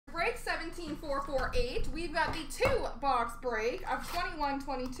17448. We've got the 2-box break of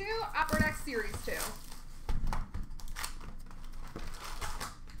 21-22 Upper Deck Series 2.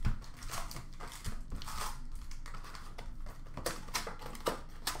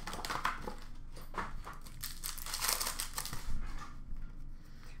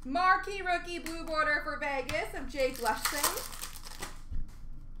 Marquee rookie blue border for Vegas of Jake Leshson.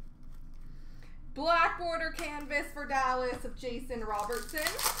 Black border canvas for Dallas of Jason Robertson.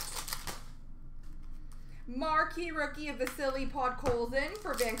 Marquee rookie of Vasily Podkolzin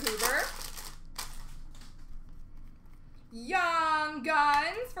for Vancouver. Young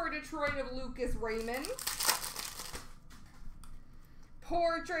Guns for Detroit of Lucas Raymond.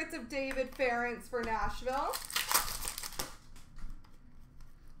 Portraits of David Ferentz for Nashville.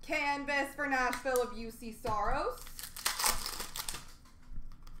 Canvas for Nashville of UC Saros.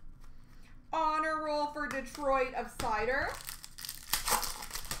 Honor roll for Detroit of Cider.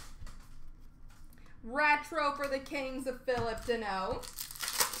 Retro for the Kings of Philip Deneau.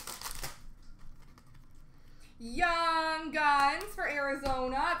 Young Guns for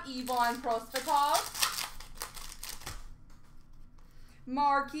Arizona of Ivan Prosvetov.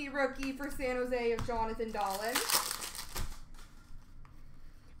 Marquee rookie for San Jose of Jonathan Dolan.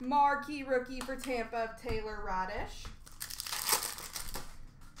 Marquee rookie for Tampa of Taylor Radish.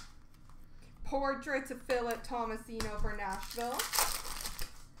 Portraits of Philip Tomasino for Nashville.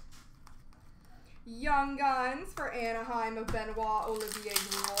 Young Guns for Anaheim of Benoit Olivier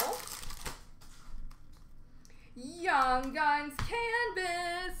Gruel. Young Guns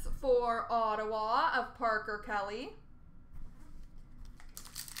canvas for Ottawa of Parker Kelly.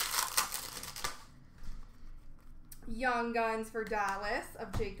 Young Guns for Dallas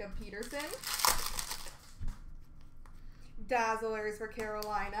of Jacob Peterson. Dazzlers for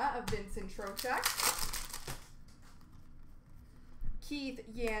Carolina of Vincent Trocheck. Keith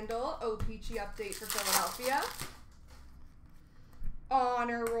Yandel, OPG update for Philadelphia.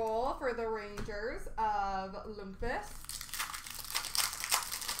 Honor roll for the Rangers of Lundqvist.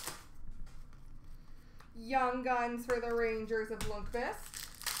 Young Guns for the Rangers of Lundqvist.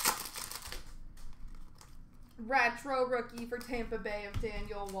 Retro rookie for Tampa Bay of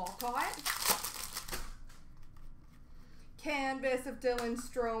Daniel Walcott. Canvas of Dylan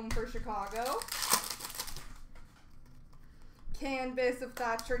Strome for Chicago. Canvas of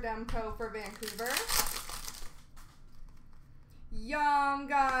Thatcher Demko for Vancouver. Young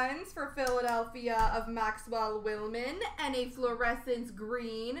Guns for Philadelphia of Maxwell Willman. And a fluorescence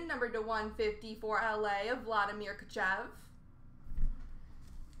green, numbered to 150 for LA of Vladimir Kachev.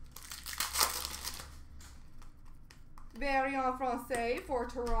 Variant Francais for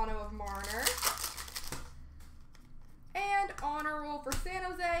Toronto of Marner. And honor roll for San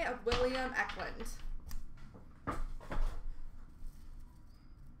Jose of William Eklund.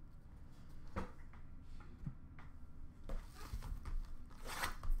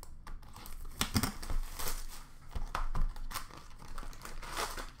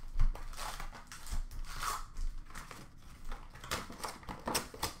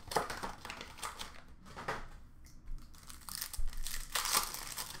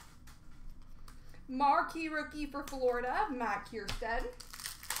 Marquee rookie for Florida, Matt Kierstead.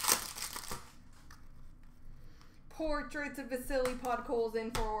 Portraits of Vasily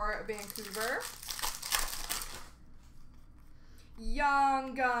Podkolzin for Vancouver.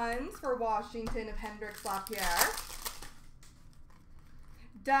 Young Guns for Washington of Hendrix Lapierre.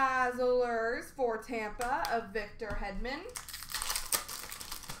 Dazzlers for Tampa of Victor Hedman.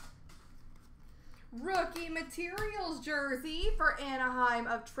 Rookie Materials jersey for Anaheim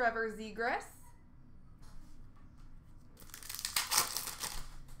of Trevor Zegras.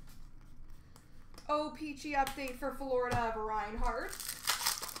 OPG update for Florida of Reinhardt.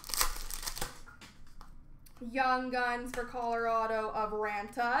 Young Guns for Colorado of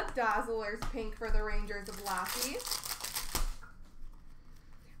Ranta. Dazzlers pink for the Rangers of Lassie.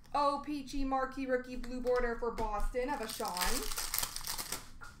 OPG marquee rookie blue border for Boston of Ashawn.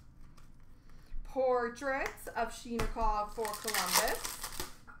 Portraits of Sheenakov for Columbus.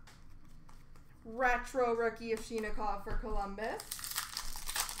 Retro rookie of Sheenakov for Columbus.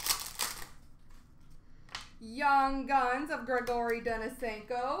 Young Guns of Grigory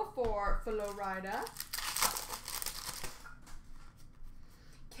Denisenko for Florida.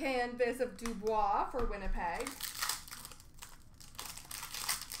 Canvas of Dubois for Winnipeg.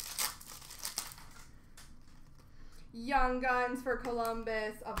 Young Guns for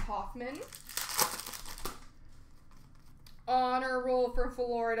Columbus of Hoffman. Honor roll for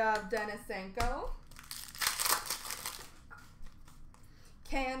Florida of Denisenko.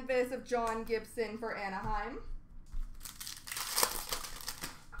 Canvas of John Gibson for Anaheim.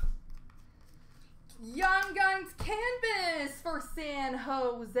 Guns, canvas for San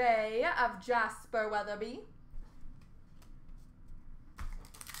Jose of Jasper Weatherby.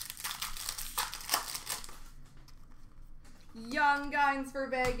 Young Guns for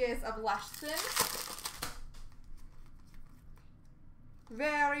Vegas of Leshson.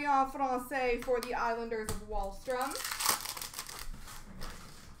 Variant Francais for the Islanders of Wallstrom.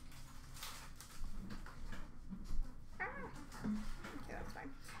 Okay, that's fine.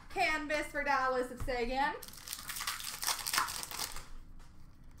 Canvas for Dallas of Sagan.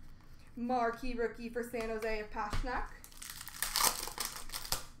 Marquee rookie for San Jose of Pasternak.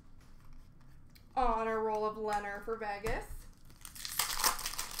 Honor roll of Leonard for Vegas.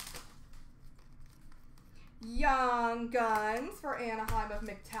 Young Guns for Anaheim of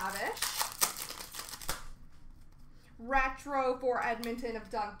McTavish. Retro for Edmonton of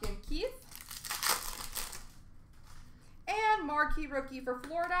Duncan Keith. And marquee rookie for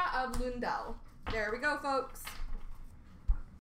Florida of Lundell. There we go, folks.